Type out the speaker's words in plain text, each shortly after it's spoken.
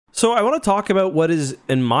So I want to talk about what is,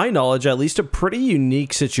 in my knowledge, at least a pretty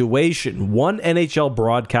unique situation. One NHL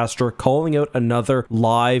broadcaster calling out another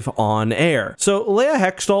live on air. So Leah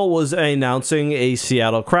Hextall was announcing a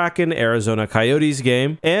Seattle Kraken Arizona Coyotes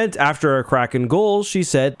game, and after a Kraken goal, she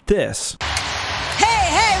said this.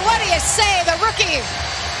 Hey, what do you say, the rookie?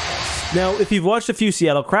 Now, if you've watched a few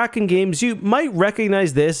Seattle Kraken games, you might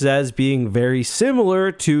recognize this as being very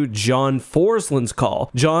similar to John Forsland's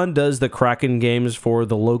call. John does the Kraken games for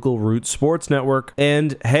the local Root Sports Network,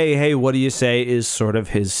 and hey, what do you say is sort of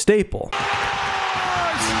his staple.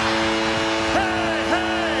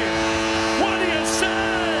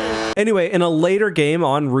 Anyway, in a later game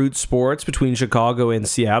on Root Sports between Chicago and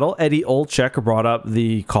Seattle, Eddie Olczyk brought up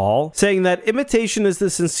the call, saying that imitation is the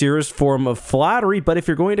sincerest form of flattery, but if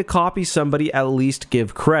you're going to copy somebody, at least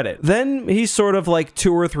give credit. Then he sort of like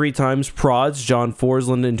 2 or 3 times prods John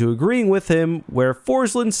Forsland into agreeing with him, where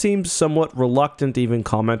Forsland seems somewhat reluctant to even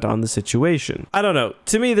comment on the situation. I don't know.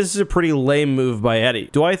 To me, this is a pretty lame move by Eddie.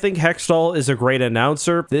 Do I think Hextall is a great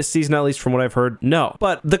announcer? This season, at least from what I've heard, no.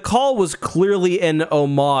 But the call was clearly an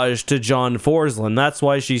homage to John Forsland. That's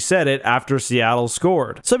why she said it after Seattle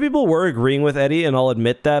scored. Some people were agreeing with Eddie, and I'll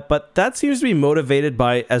admit that, but that seems to be motivated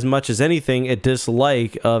by, as much as anything, a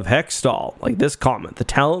dislike of Hextall. Like this comment, the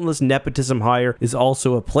talentless nepotism hire is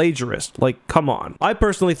also a plagiarist. Like, come on. I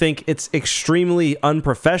personally think it's extremely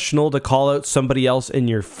unprofessional to call out somebody else in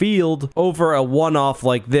your field over a one-off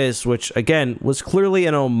like this, which, again, was clearly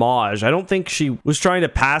an homage. I don't think she was trying to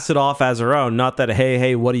pass it off as her own, not that,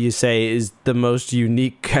 hey, what do you say is the most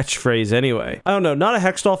unique catchphrase anyway. I don't know, not a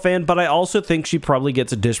Hextall fan, but I also think she probably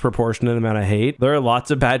gets a disproportionate amount of hate. There are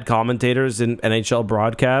lots of bad commentators in NHL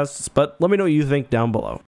broadcasts, but let me know what you think down below.